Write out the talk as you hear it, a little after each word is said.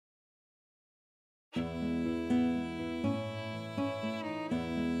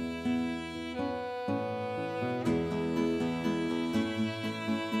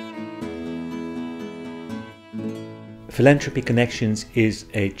Philanthropy Connections is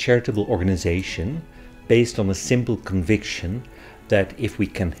a charitable organization based on a simple conviction that if we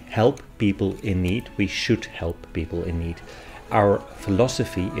can help people in need, we should help people in need. Our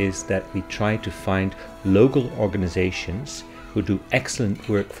philosophy is that we try to find local organizations who do excellent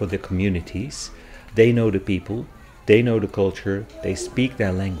work for their communities. They know the people, they know the culture, they speak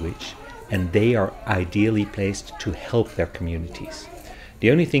their language, and they are ideally placed to help their communities. The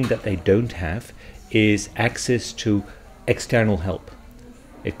only thing that they don't have is access to external help.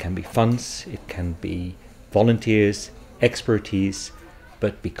 It can be funds, it can be volunteers, expertise,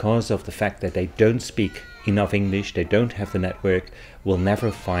 but because of the fact that they don't speak enough English, they don't have the network, will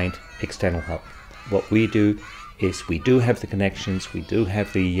never find external help. What we do is we do have the connections, we do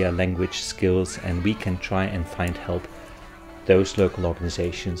have the language skills, and we can try and find help those local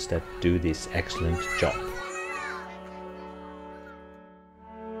organizations that do this excellent job.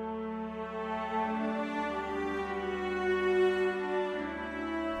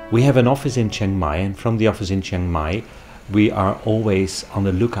 We have an office in Chiang Mai, and from the office in Chiang Mai we are always on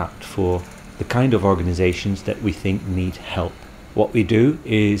the lookout for the kind of organizations that we think need help. What we do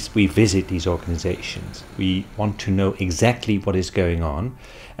is we visit these organizations. We want to know exactly what is going on,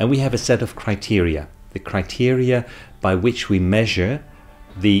 and we have a set of criteria. The criteria by which we measure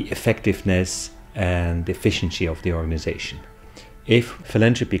the effectiveness and efficiency of the organization. If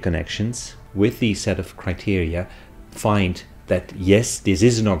Philanthropy Connections, with these set of criteria, find that yes, this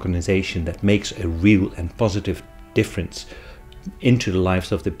is an organization that makes a real and positive difference into the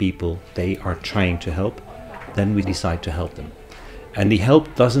lives of the people they are trying to help, then we decide to help them. And the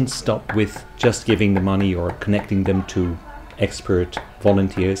help doesn't stop with just giving the money or connecting them to expert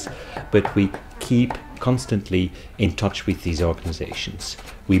volunteers, but we keep constantly in touch with these organizations.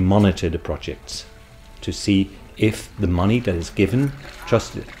 We monitor the projects to see if the money that is given,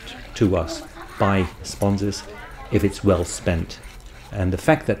 trusted to us by sponsors, if it's well spent. And the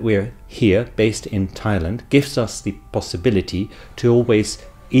fact that we're here, based in Thailand, gives us the possibility to always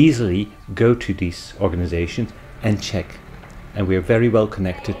easily go to these organizations and check. And we're very well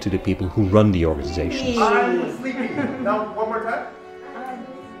connected to the people who run the organizations. I'm sleepy. Now, one more time.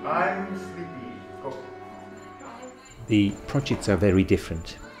 I'm sleepy. Go. The projects are very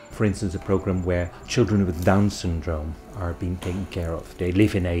different. For instance, a program where children with Down syndrome are being taken care of. They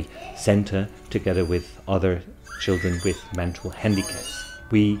live in a center together with other children with mental handicaps.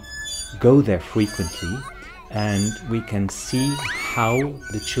 We go there frequently and we can see how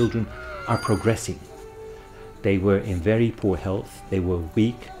the children are progressing. They were in very poor health, they were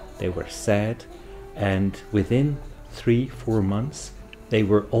weak, they were sad, and within 3-4 months they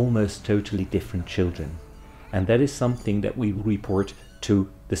were almost totally different children. And that is something that we report to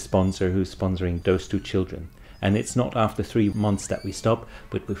the sponsor who's sponsoring those 2 children. And it's not after 3 months that we stop,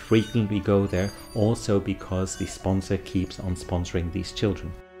 but we frequently go there also because the sponsor keeps on sponsoring these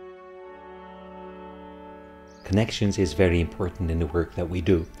children. Connections is very important in the work that we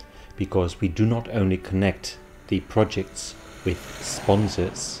do, because we do not only connect the projects with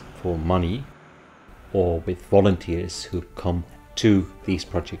sponsors for money or with volunteers who come to these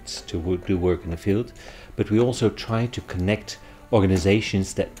projects to do work in the field, but we also try to connect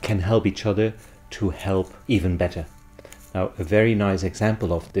organizations that can help each other to help even better. Now, a very nice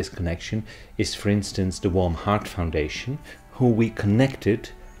example of this connection is, for instance, the Warm Heart Foundation, who we connected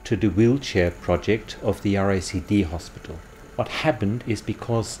to the wheelchair project of the RICD hospital. What happened is,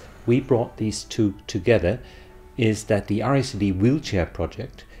 because we brought these 2 together, is that the RICD wheelchair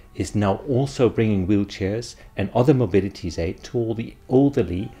project is now also bringing wheelchairs and other mobility aid to all the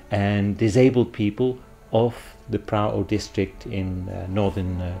elderly and disabled people of the Prao district in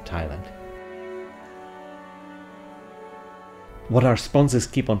northern Thailand. What our sponsors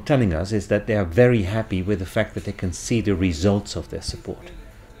keep on telling us is that they are very happy with the fact that they can see the results of their support.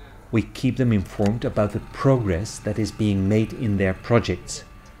 We keep them informed about the progress that is being made in their projects,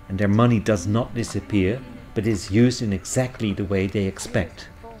 and their money does not disappear, but is used in exactly the way they expect.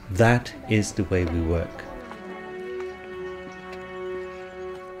 That is the way we work.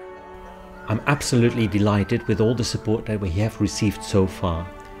 I'm absolutely delighted with all the support that we have received so far,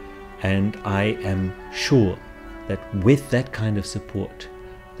 and I am sure that with that kind of support,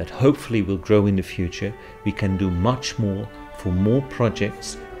 that hopefully will grow in the future, we can do much more for more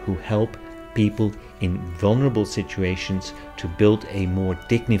projects who help people in vulnerable situations to build a more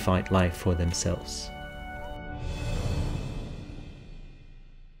dignified life for themselves.